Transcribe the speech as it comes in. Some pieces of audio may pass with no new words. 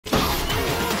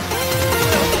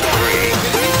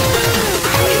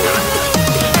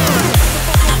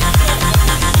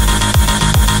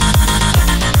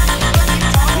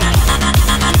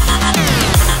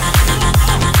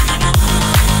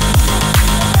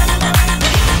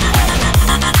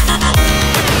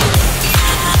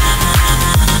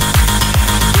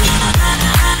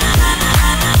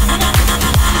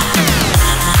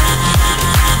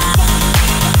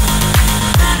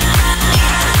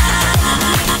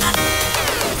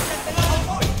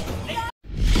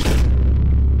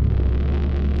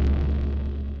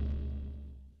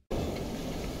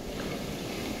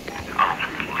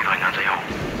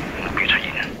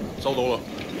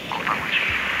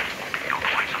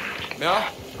咩啊？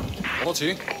好多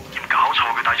錢？搞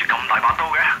錯，佢帶住咁大把刀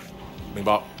嘅。明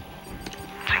白。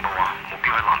情報話目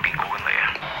標喺南邊過緊嚟啊。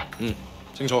嗯，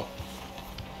清楚。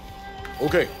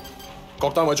OK， 各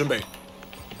單位準備，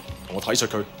同我睇實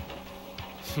佢。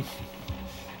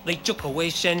你捉個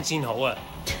Wei Shen 先好啊。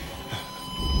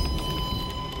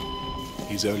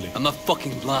He's early. I'm not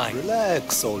fucking blind.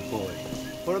 Relax, old boy.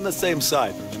 We're on the same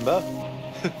side, remember?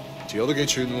 條友都幾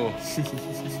串喎。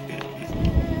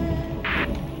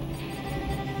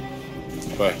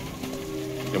喂，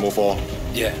有冇貨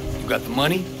Yeah, you got the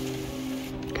money?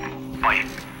 喂，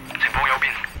情況有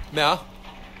變。咩啊？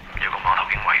有個碼頭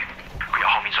警衛，佢由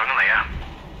後面上緊嚟啊！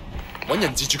揾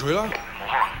人截住佢啦！冇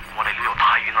可能，我哋呢度太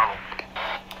遠啦，路。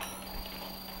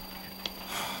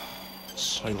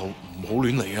細路唔好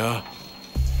亂嚟啊！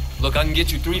 Look, I can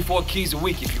get you 3-4 keys a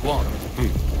week if you want.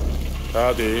 睇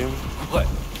下點？ What?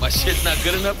 My shit's not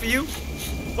good enough for you?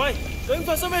 喂，究竟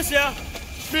發生咩事啊？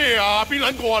咩啊？邊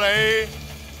撚個啊你？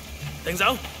停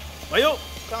手，咪喐！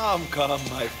 Come,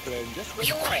 my friend. Just Are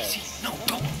you crazy? No,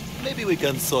 don't. Maybe we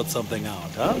can sort something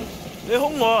out, huh? 你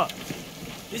兇我啊！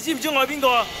你知唔知我係邊個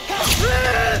啊？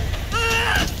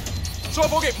所有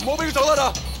伙計唔好俾佢走得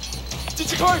啦！截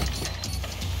住佢！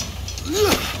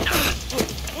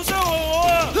好傷害我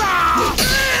啊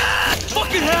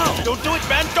 ！Fucking hell! Don't do it,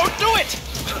 man! Don't do it!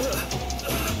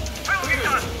 喺度警察，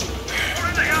好亂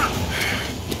嚟啊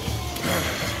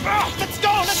Let's go!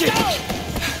 Let's go!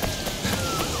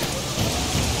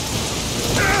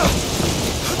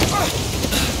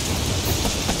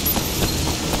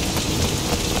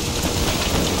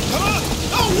 Come on!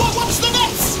 Oh, what's the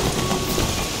next?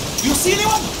 Do you see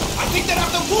anyone? I think they're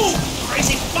out the move!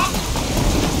 Crazy fuck!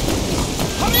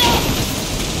 Hurry up!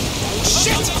 Oh,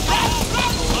 shit!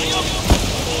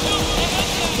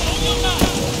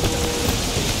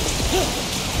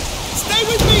 Stay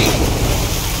with me!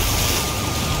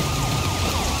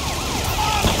 Come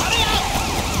on, hurry up!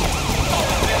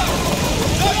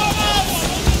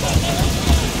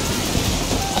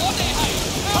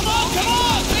 Come on, come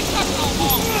on!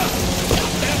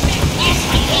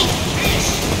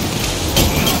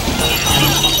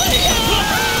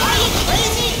 Are you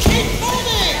crazy? Keep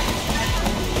moving!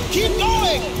 Keep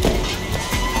going!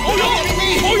 Oh, you're getting me!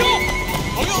 Oh,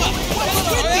 you're what's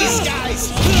with these guys?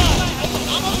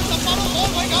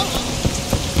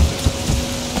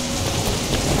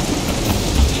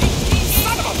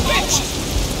 Son of a bitch!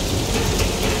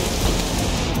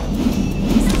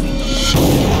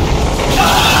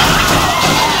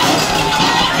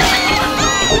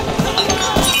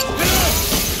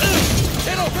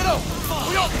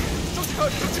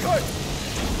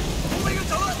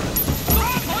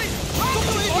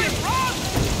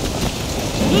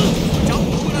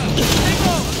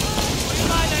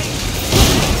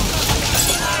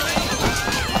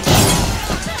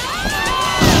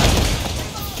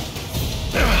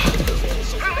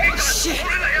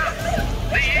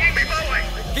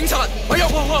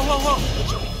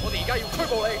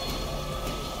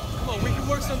 Come on, we can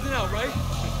work something out, right?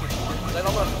 唔使諗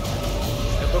啦，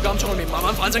入到監倉裏面慢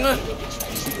慢反省啦。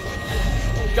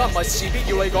而家唔係事必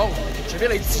要你講，除非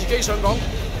你自己想講。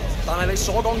但係你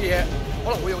所講嘅嘢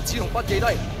可能會用紙同筆記低，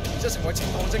然之後成為呈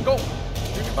堂證供，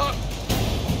明唔明白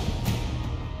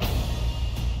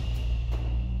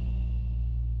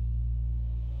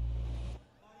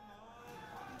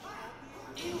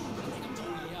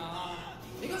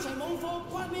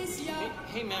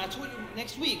？Hey man, I told you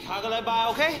next week. 下個禮拜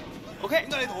OK？OK？ 點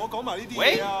解你同我講埋呢啲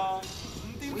嘢啊？唔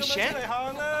掂咁樣出嚟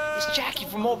行啦！ It's Jackie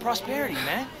from Old Prosperity,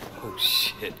 man. Oh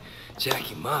shit,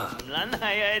 Jackie Ma.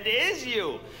 It is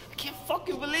you. I can't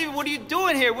fucking believe it. What are you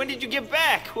doing here? When did you get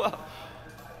back? Well,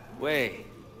 wait,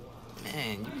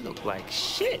 man, you look like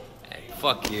shit. Hey,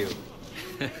 fuck you.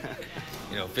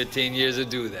 15 years to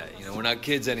do that. We're not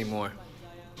kids anymore.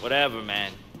 Whatever,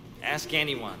 man. Ask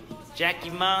anyone. Jackie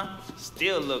Ma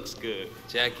still looks good.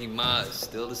 Jackie Ma is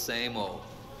still the same old,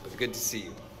 but good to see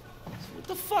you. What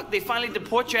the fuck? They finally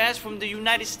deport your ass from the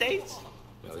United States?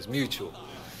 It was mutual.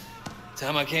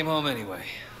 Time I came home anyway.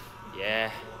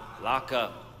 Yeah, lock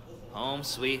up. Home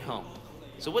sweet home.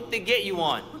 So what they get you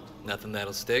on? Nothing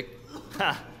that'll stick.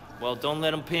 Ha! Well, don't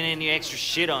let them pin any extra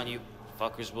shit on you.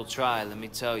 Fuckers will try, let me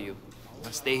tell you.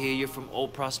 Once they hear you're from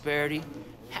Old Prosperity,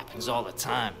 happens all the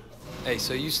time. Hey,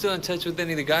 so you still in touch with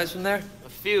any of the guys from there? A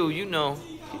few,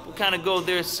 People kind of go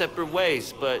their separate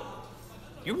ways, but...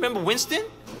 You remember Winston?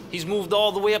 He's moved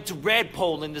all the way up to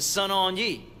Redpole in the sun On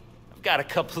Yee. I've got a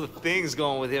couple of things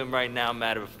going with him right now,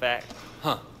 matter of fact.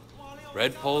 Huh.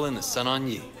 Redpole and the sun On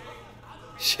Yee.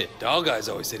 Shit, Dogeyes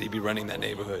always said he'd be running that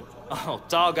neighborhood. Oh,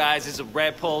 Dogeyes is a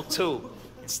Redpole too.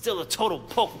 And still a total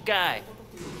poke guy.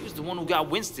 He was the one who got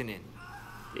Winston in.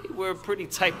 They were pretty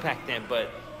tight back then, but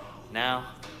now...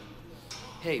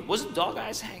 Hey, wasn't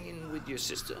Dogeyes hanging with your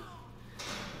sister?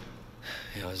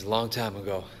 Yeah, it was a long time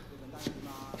ago.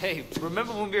 Hey,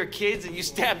 remember when we were kids and you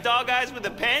stabbed Dogeyes with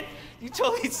a pen? You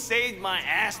totally saved my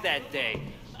ass that day.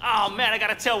 Oh man, I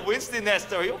gotta tell Winston that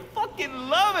story. He'll fucking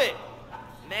love it.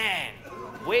 Man,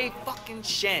 Wei fucking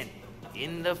Shen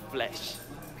in the flesh.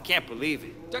 I can't believe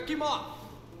it. Jackie Ma!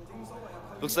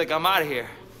 Looks like I'm out of here.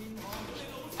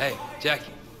 Hey,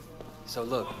 Jackie. So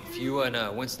look, if you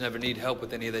and Winston ever need help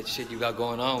with any of that shit you got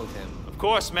going on with him... Of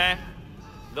course, man.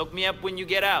 Look me up when you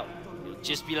get out. It'll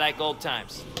just be like old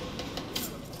times.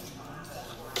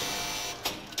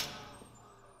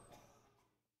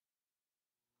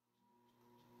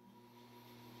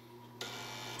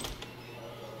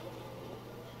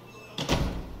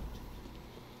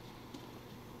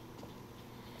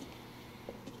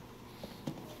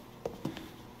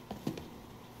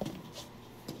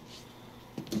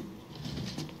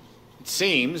 It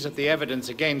seems that the evidence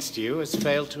against you has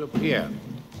failed to appear.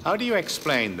 How do you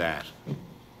explain that?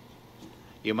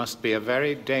 You must be a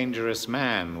very dangerous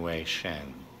man, Wei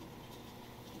Shen.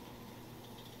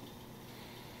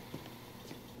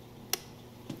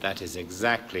 That is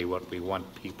exactly what we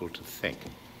want people to think.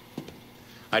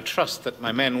 I trust that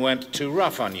my men weren't too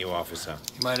rough on you, officer.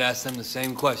 You might ask them the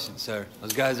same question, sir.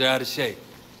 Those guys are out of shape.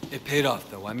 It paid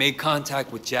off, though. I made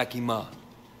contact with Jackie Ma.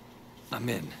 I'm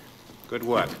in. Good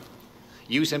work.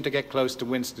 Use him to get close to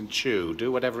Winston Chu.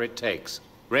 Do whatever it takes.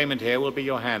 Raymond here will be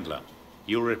your handler.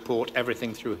 You'll report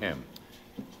everything through him.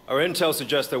 Our intel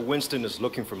suggests that Winston is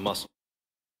looking for muscle.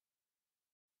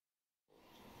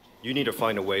 You need to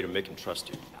find a way to make him trust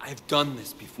you. I've done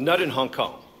this before. Not in Hong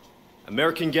Kong.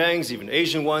 American gangs, even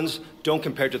Asian ones, don't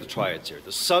compare to the Triads here.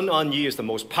 The Sun On Yee is the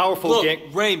most powerful gang...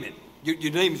 Look, Raymond.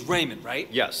 Your name's Raymond, right?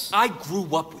 Yes. I grew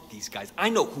up with these guys. I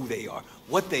know who they are,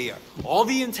 what they are. All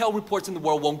the intel reports in the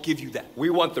world won't give you that. We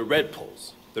want the Red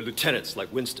Poles, the lieutenants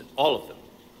like Winston, all of them.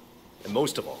 And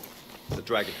most of all, the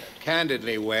Dragonhead.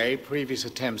 Candidly, Wei, previous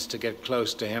attempts to get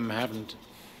close to him haven't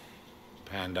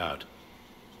panned out.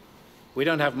 We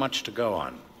don't have much to go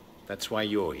on. That's why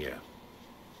you're here.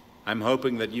 I'm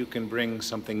hoping that you can bring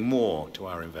something more to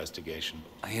our investigation.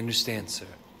 I understand, sir.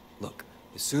 Look,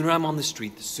 the sooner I'm on the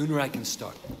street, the sooner I can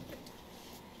start.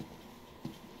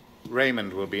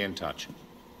 Raymond will be in touch.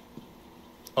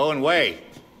 Oh, and Wei,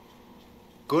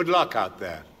 good luck out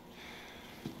there.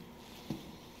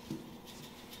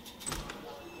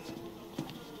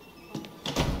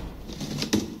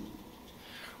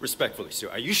 Respectfully, sir,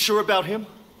 are you sure about him?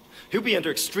 He'll be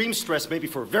under extreme stress maybe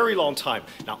for a very long time.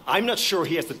 Now, I'm not sure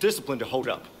he has the discipline to hold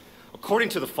up. According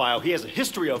to the file, he has a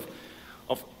history of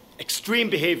extreme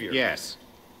behavior. Yes,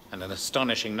 and an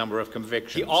astonishing number of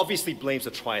convictions. He obviously blames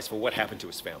the Triads for what happened to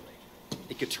his family.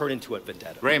 It could turn into a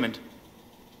vendetta. Raymond,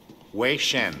 Wei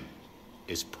Shen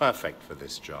is perfect for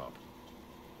this job.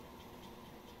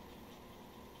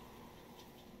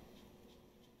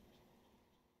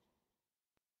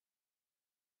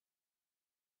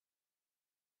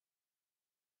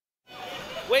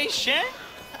 Wei Shen?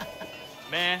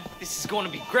 Man, this is going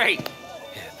to be great.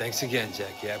 Yeah, thanks again,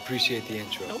 Jackie. I appreciate the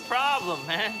intro. No problem,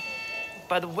 man.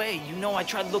 By the way, you know I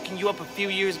tried looking you up a few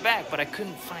years back, but I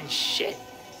couldn't find shit.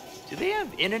 Do they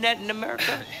have internet in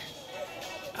America?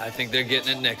 I think they're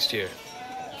getting it next year.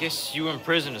 Guess you were in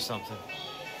prison or something.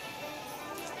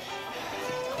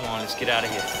 Come on, let's get out of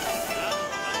here.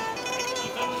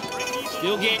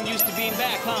 Still getting used to being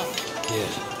back, huh?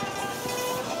 Yeah.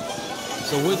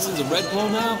 So Winston's a Red Pole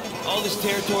now? All this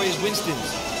territory is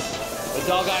Winston's. The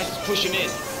Dogeyes is pushing in.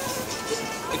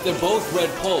 If they're both Red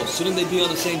Poles, shouldn't they be on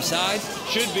the same side?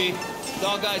 Should be.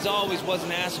 Dogeyes always was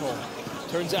an asshole.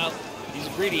 Turns out, he's a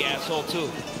greedy asshole, too.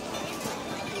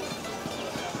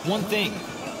 One thing,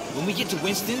 when we get to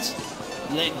Winston's,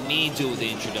 let me do the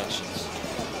introductions.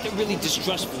 They're really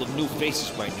distrustful of new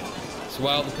faces right now. So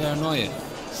why all the paranoia?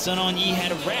 Sun On Yee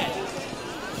had a rat.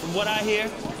 From what I hear,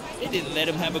 they didn't let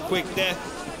him have a quick death.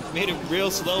 Made it real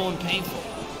slow and painful.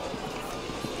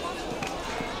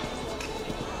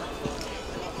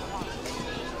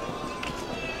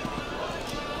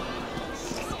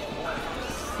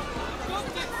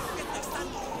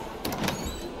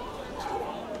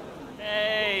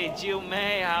 Hey, Jiu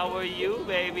Mei, how are you,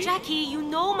 baby? Jackie, you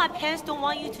know my parents don't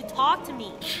want you to talk to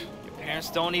me. Your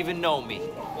parents don't even know me.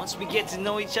 Once we get to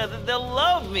know each other, they'll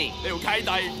love me. 你條契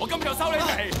弟，我今日收你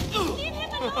皮。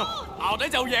淆底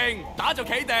就認，打就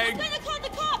企定。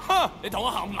哼，你同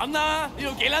我含撚啦！呢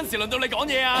度幾撚時輪到你講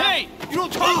嘢啊 Hey, you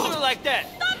don't talk to me like that.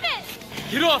 Stop it!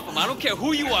 Get off him! I don't care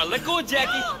who you are. Let go of Jackie.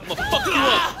 I'm gonna fuck you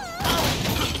up.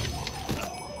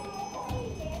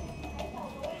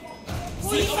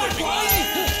 See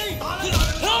you,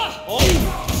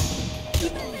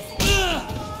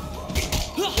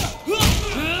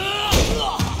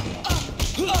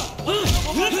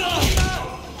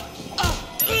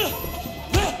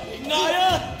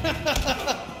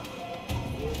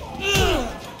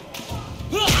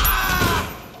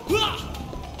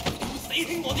 死兄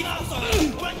我點解上？好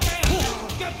撚驚啊！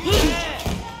腳軟嘅，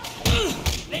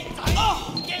你仔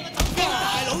驚個走邊啊！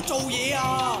大佬做嘢啊！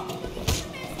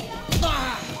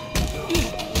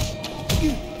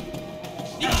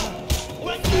點啊？好撚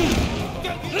驚，腳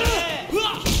軟嘅，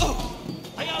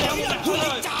睇下兩人出嚟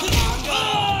炸硬㗎！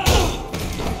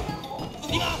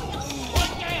點啊？好撚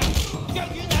驚啊！腳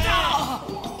軟嘅，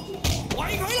鬼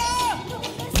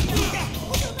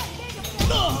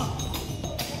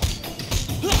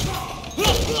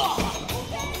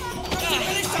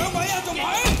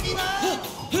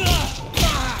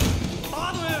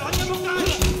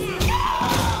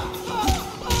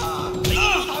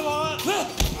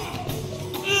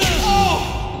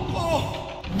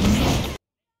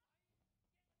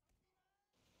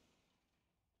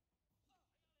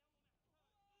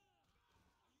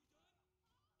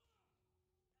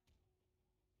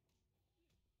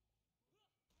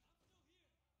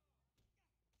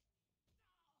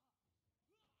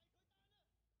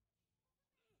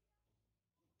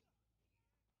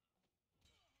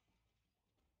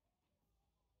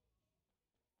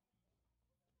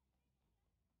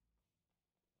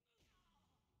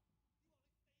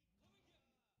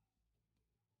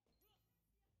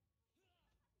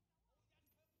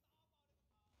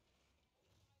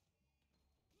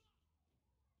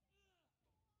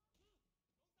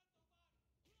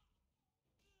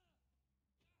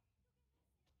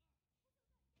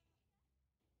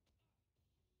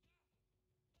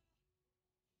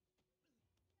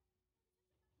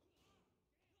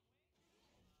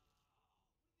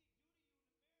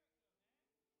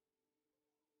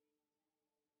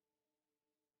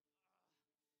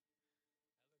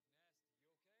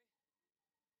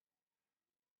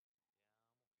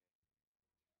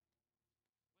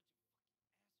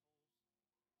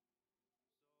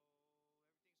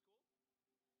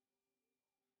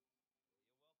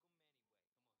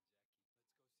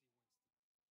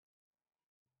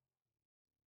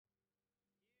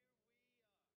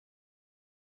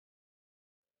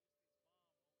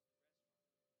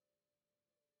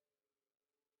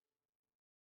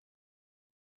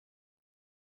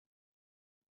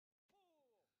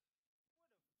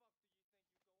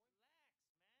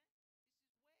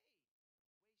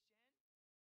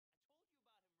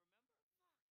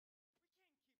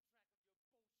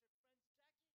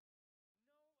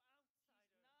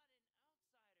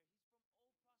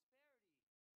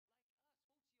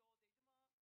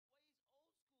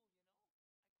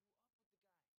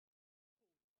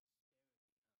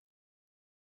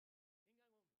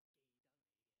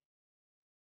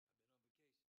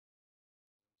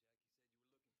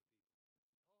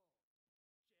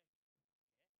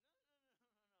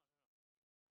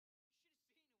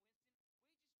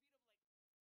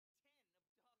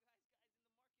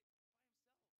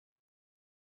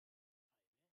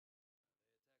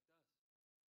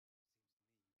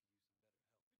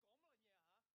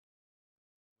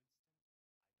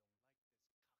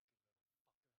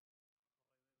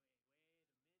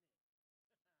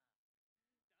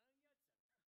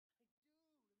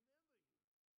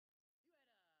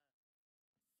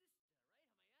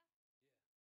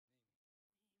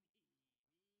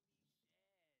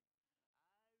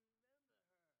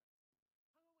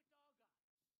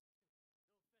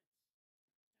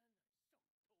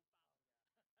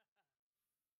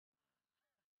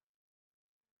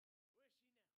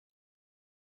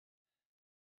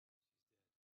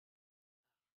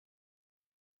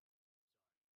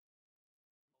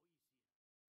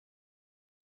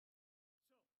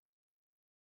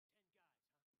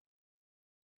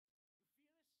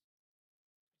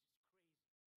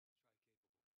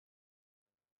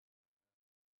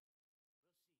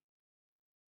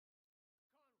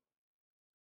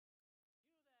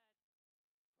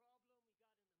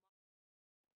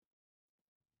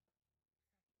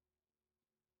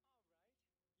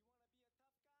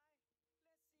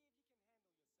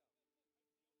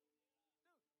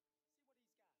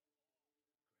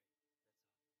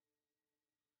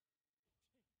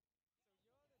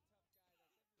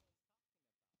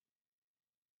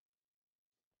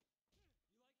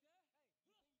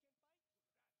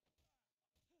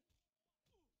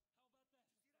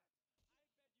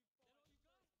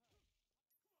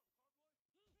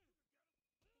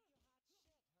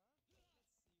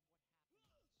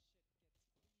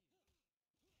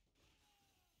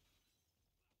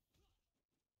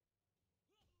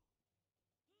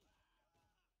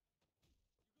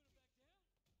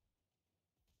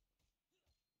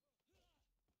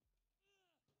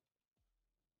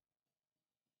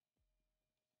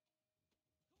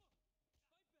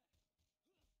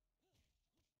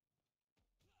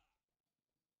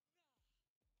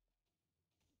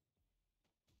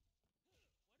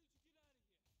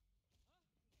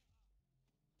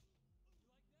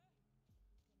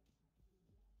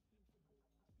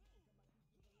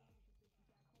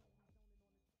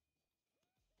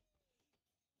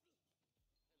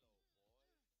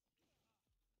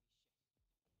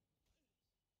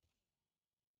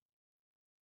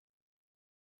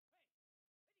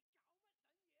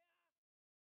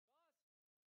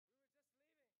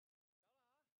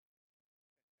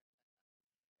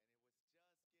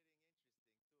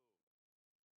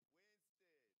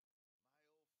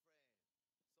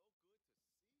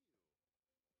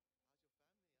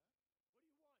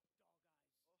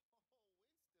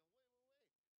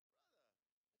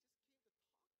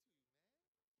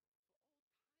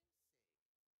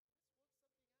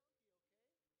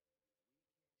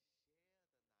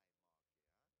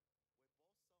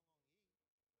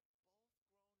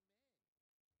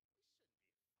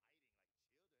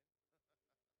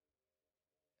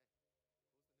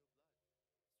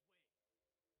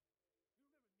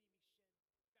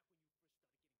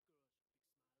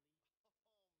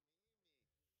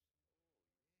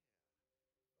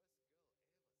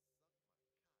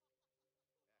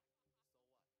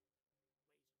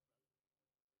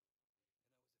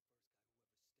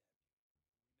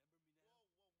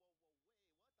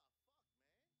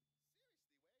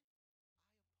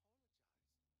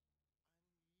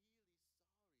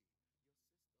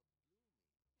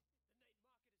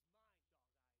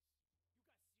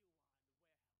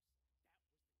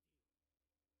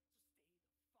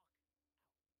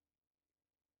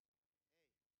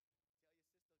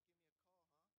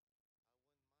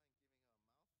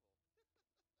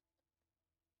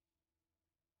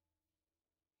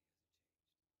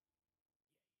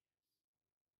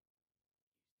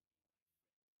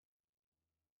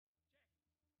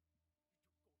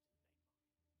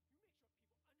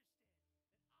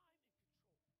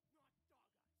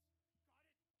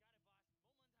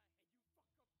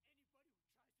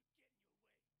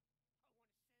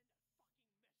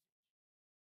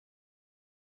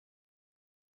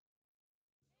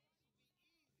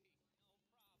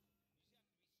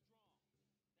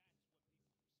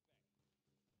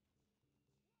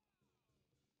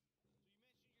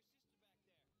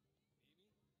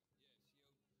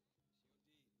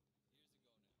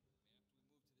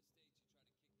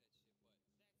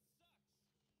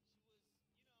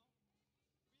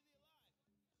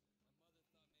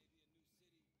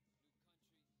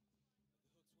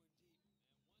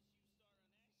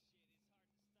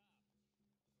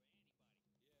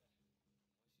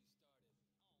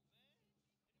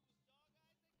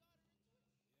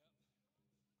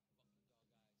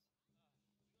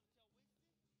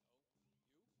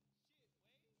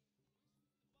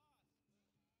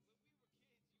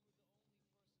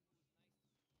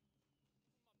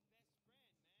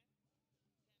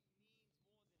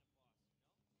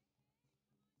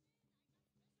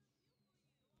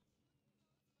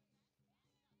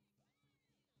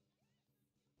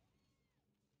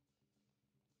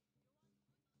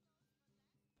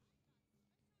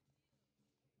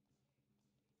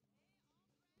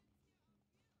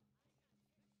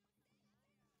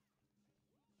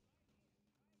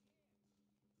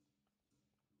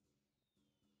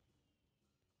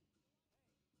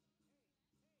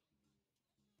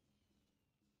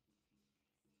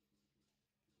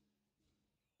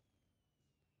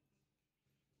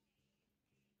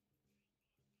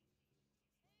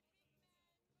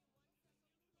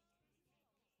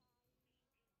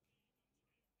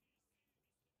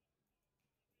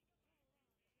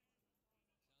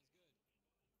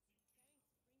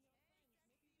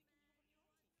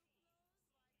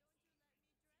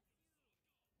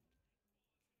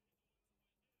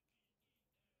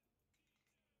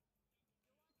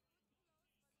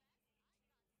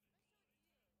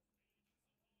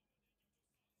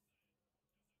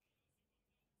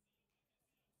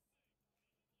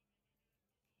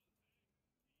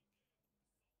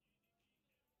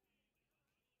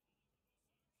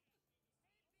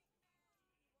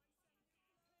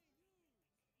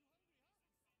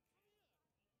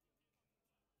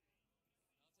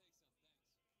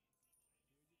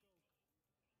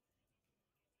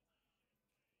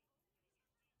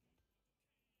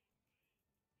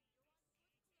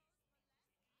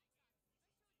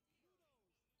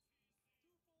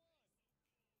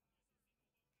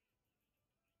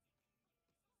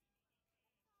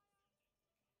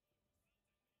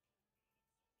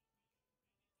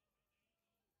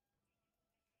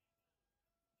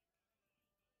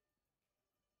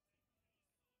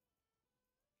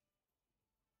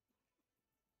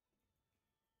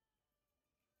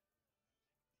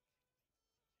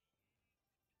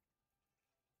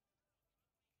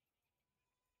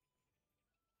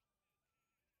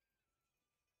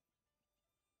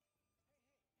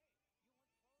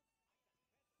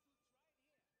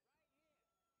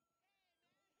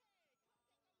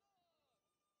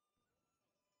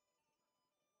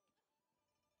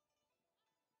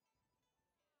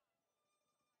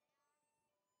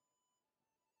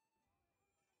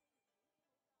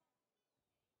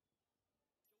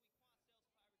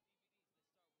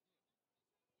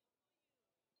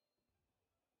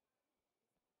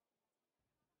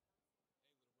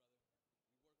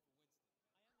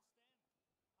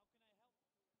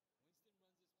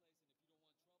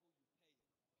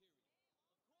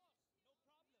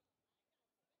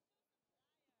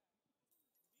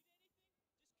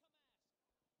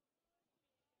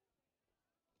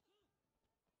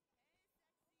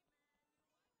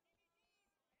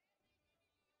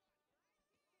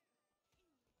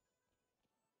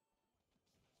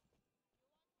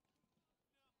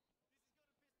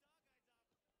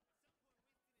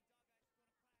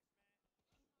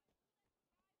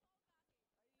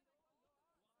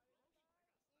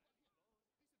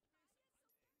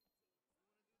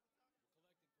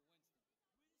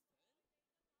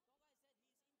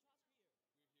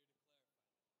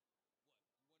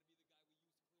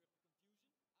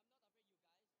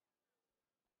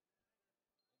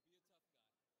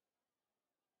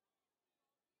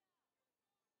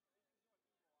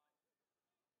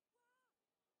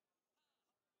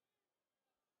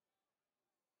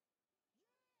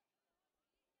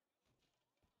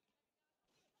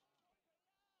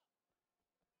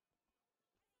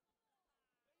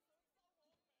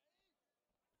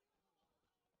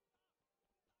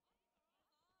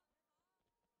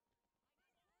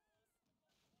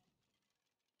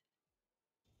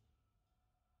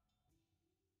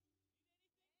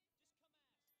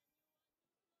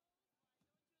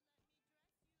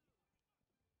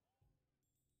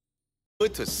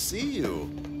Good to see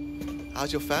you.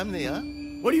 How's your family, huh?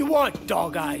 What do you want,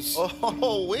 Dogeyes?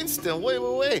 Oh, Winston,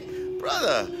 wait.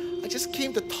 Brother, I just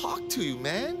came to talk to you,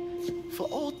 man. For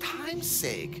old time's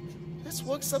sake. Let's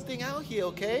work something out here,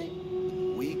 okay?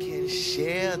 We can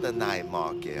share the night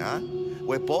market, huh?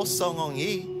 We're both On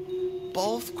Yee,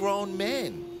 both grown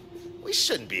men. We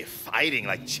shouldn't be fighting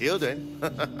like children.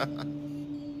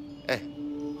 Hey,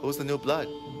 who's the new blood?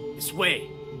 It's Wei.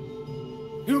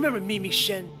 You remember Mimi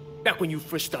Shen? Back when you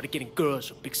first started getting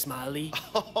girls with Big Smiley?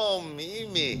 Oh,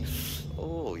 Mimi.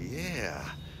 Oh, yeah.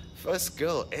 First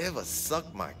girl ever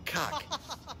sucked my cock.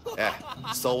 Yeah,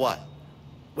 so what?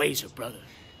 Wei's her brother.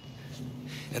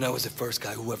 And I was the first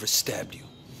guy who ever stabbed you.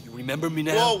 You remember me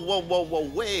now? Whoa,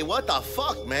 Wei, what the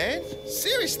fuck, man?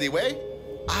 Seriously, Wei?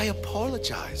 I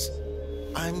apologize.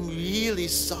 I'm really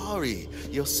sorry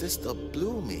your sister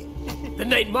blew me. The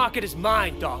night market is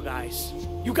mine, Dogeyes.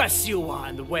 You got Siwa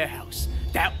in the warehouse.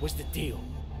 That was the deal.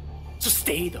 So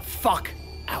stay the fuck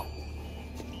out.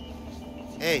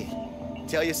 Hey,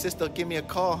 tell your sister to give me a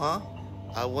call, huh?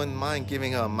 I wouldn't mind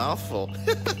giving her a mouthful.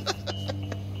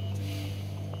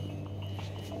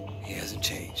 He hasn't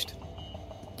changed.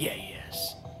 Yeah, he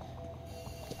has.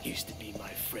 He used to be my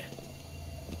friend.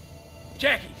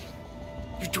 Jackie,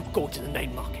 you two go to the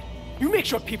night market. You make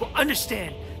sure people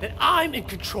understand that I'm in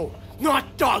control,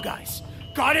 not Dogeyes.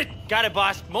 Got it? Got it,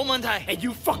 boss. Momentai. And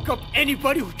you fuck up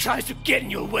anybody who tries to get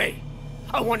in your way.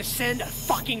 I want to send a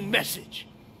fucking message.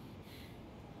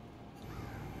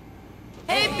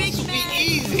 Hey, big man. Be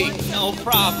easy. No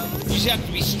problem. You just have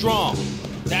to be strong.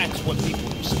 That's what people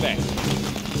respect.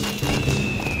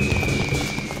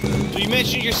 So you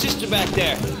mentioned your sister back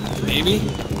there. Maybe?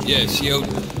 Yeah, she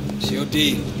OD'd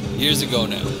years ago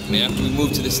now. I mean, after we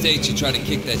moved to the States, she tried to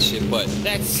kick that shit, but...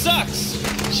 That sucks.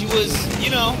 She was,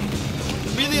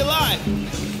 really alive.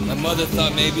 My mother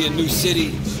thought maybe a new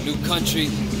city, new country,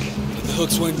 but the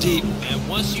hooks weren't deep. And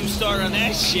once you start on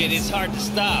that shit, it's hard to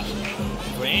stop.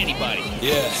 For anybody.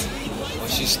 Yeah,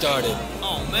 once she started.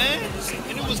 Oh, man.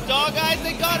 And it was Dogeyes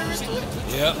that got her into it?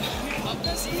 Yep.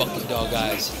 Fucking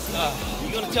Dogeyes.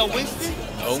 You gonna tell Winston?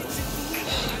 No.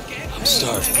 I'm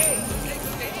starving.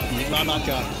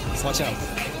 Watch out.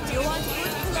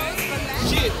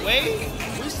 Shit, Wei.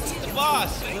 Winston's the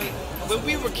boss. When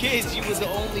we were kids, you were the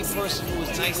only person who was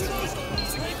nice to me.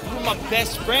 You were my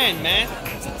best friend, man.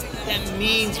 That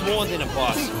means more than a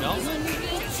boss, you know?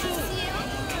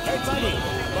 Hey, buddy.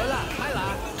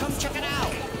 Come check it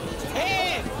out.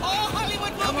 Hey! All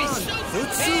Hollywood movies!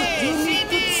 Good suit. Hey, You need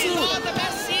good CDs! suit. All the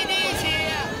best CDs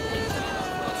here!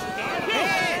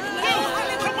 Hey! All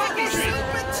Hollywood movies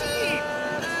super cheap!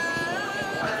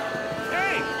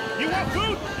 Hey, you want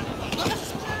food?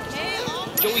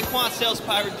 Joey Kwan sells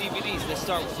pirate DVDs. Let's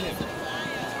start with him.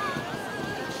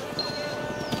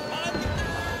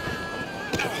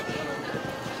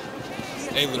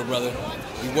 Hey, little brother.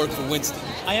 We work for Winston.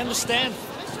 I understand.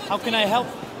 How can I help?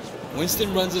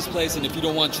 Winston runs this place, and if you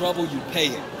don't want trouble, you pay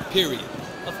him. Period.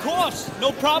 Of course,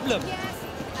 no problem. Yes,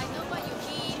 I know what you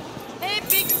need. Hey,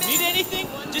 big man. Need anything?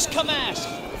 Just come ask.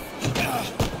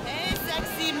 Hey,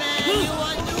 sexy man. You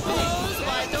want new clothes?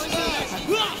 Why don't you?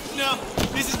 No,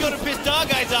 this is gonna piss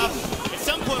Dogeyes off. At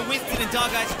some point, Winston and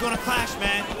Dogeyes are gonna clash,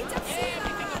 man.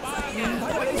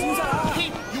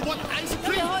 Hey, you want ice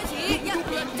cream?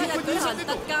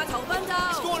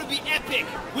 It's going to be epic.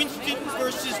 Winston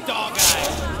versus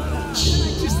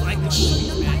Dogeyes. Just like the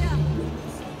movies, man.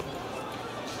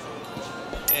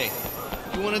 Hey,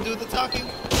 you want to do the talking?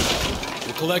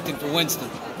 We're collecting for Winston.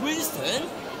 Winston?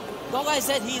 Dogeyes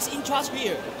said he is in charge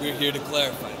here. We're here to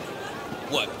clarify.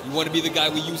 What, you want to be the guy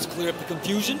we used to clear up the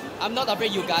confusion? I'm not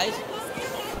afraid, you guys.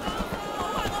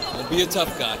 Don't be a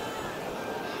tough guy.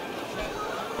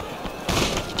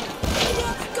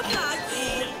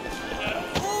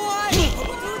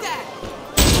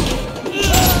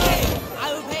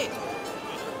 I will pay.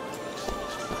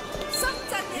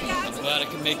 I'm glad I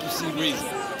can make you see reason.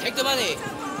 Take the money.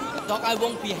 Dogeyes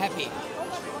won't be happy.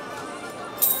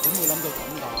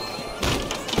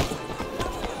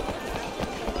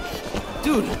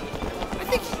 Dude,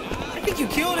 I think you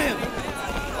killed him.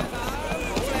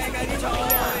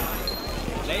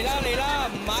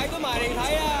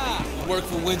 We work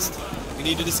for Winston. We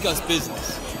need to discuss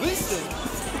business. Winston?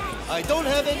 I don't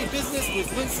have any business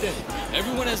with Winston.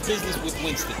 Everyone has business with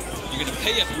Winston. You're gonna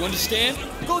pay up, you understand?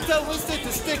 Go tell Winston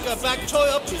to stick a back toy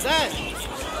up his ass.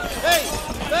 Hey,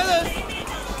 fellas!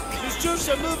 These troops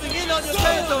are moving in on your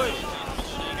territory.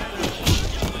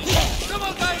 Come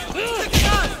on, guys! Take it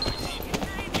on!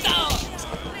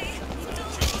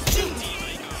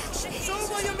 Show them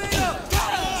what you're made of!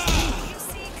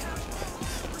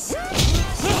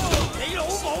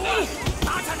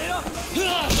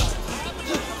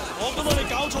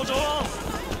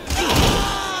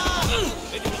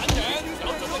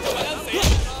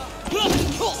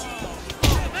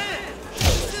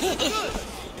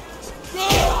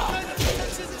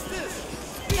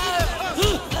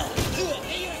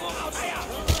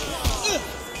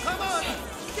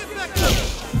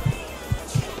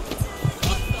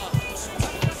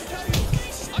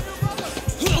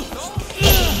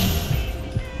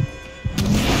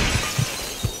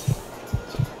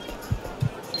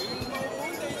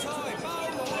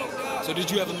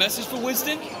 you have a message for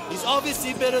Winston? He's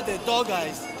obviously better than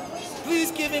Dogeyes.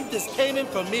 Please give him this payment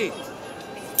from me.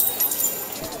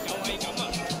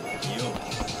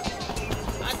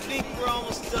 I think we're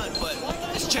almost done, but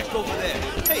let's check over there.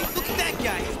 Hey, look at that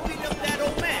guy. He's beating up that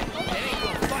old man. That ain't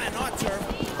gonna fly on our turf.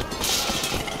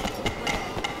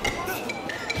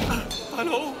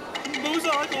 Hello? 冇殺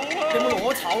我啊！有冇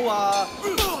攞籌啊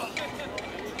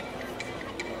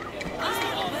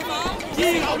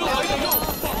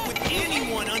？Fuck with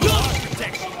anyone under our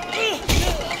protection.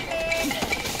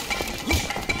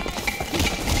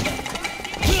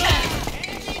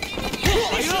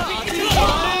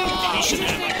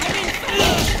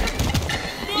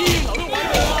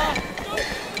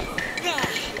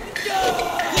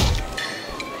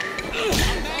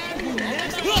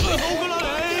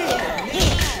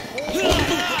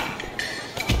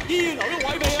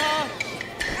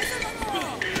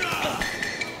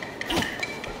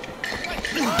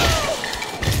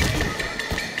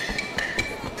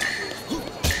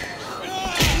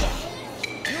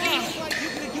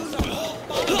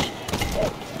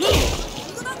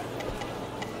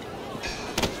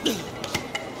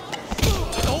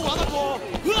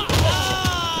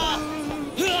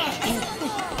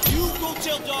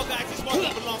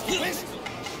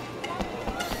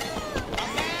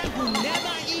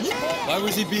 Why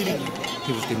was he beating you?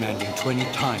 He was demanding 20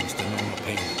 times the normal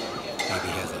payment. Maybe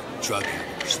he has a drug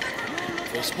habit or something.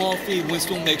 For a small fee,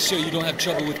 Winston will make sure you don't have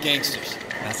trouble with gangsters.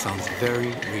 That sounds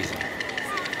very reasonable.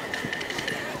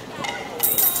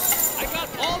 I got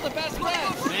all the best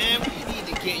plans. Man, we need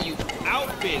to get you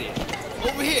outfitted.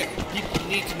 Over here, people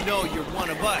need to know you're one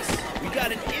of us. We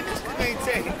got an image to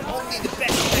maintain. Only the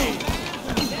best thing.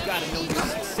 You gotta know you're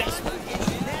successful.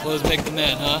 Clothes make the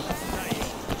man, huh?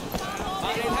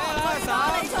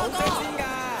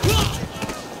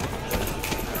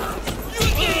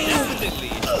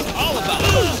 Definitely. It's all about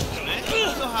us, man. You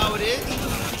know how it is.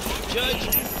 Judge.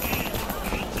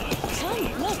 Tom,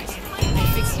 look. I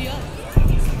fixed you up.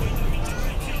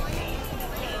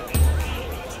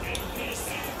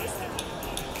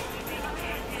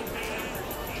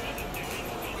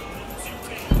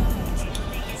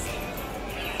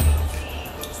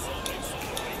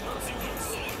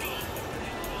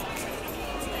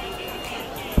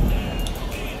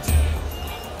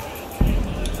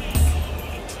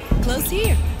 Close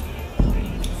here.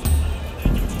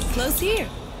 Close here.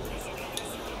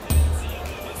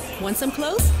 Want some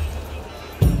clothes?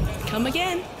 Come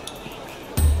again.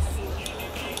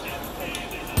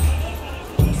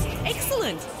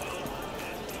 Excellent.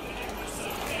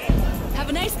 Have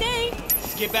a nice day.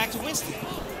 Let's get back to Winston.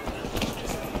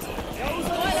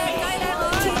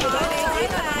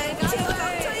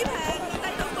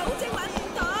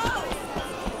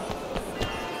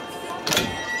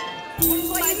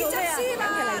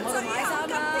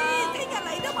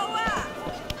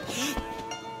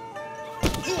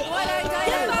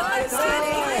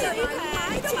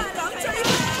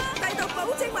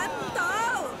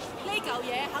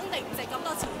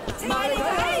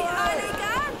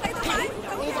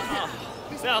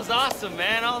 Sounds awesome,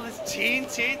 man. All this teen.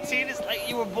 It's like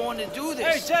you were born to do this.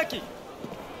 Hey, Jackie!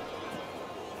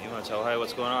 You want to tell Hey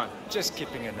what's going on? Just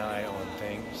keeping an eye on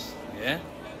things. Yeah?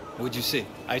 What'd you see?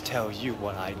 I tell you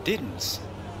what I didn't see.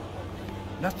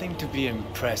 Nothing to be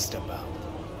impressed about.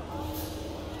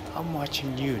 I'm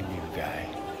watching you, new guy.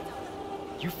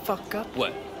 You fuck up.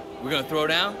 What? We're gonna throw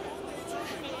down?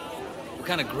 What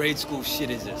kind of grade school shit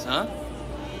is this, huh?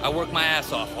 I work my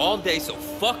ass off all day, so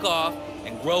fuck off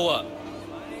and grow up.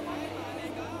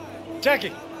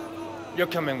 Jackie, you're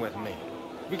coming with me.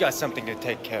 We got something to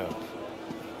take care of.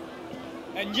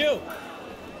 And you,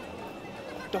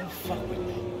 don't fuck with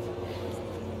me.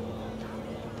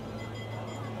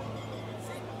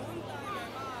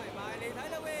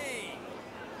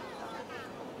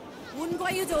換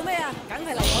季要做咩啊？梗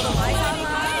係嚟我度買衫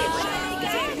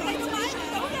啦！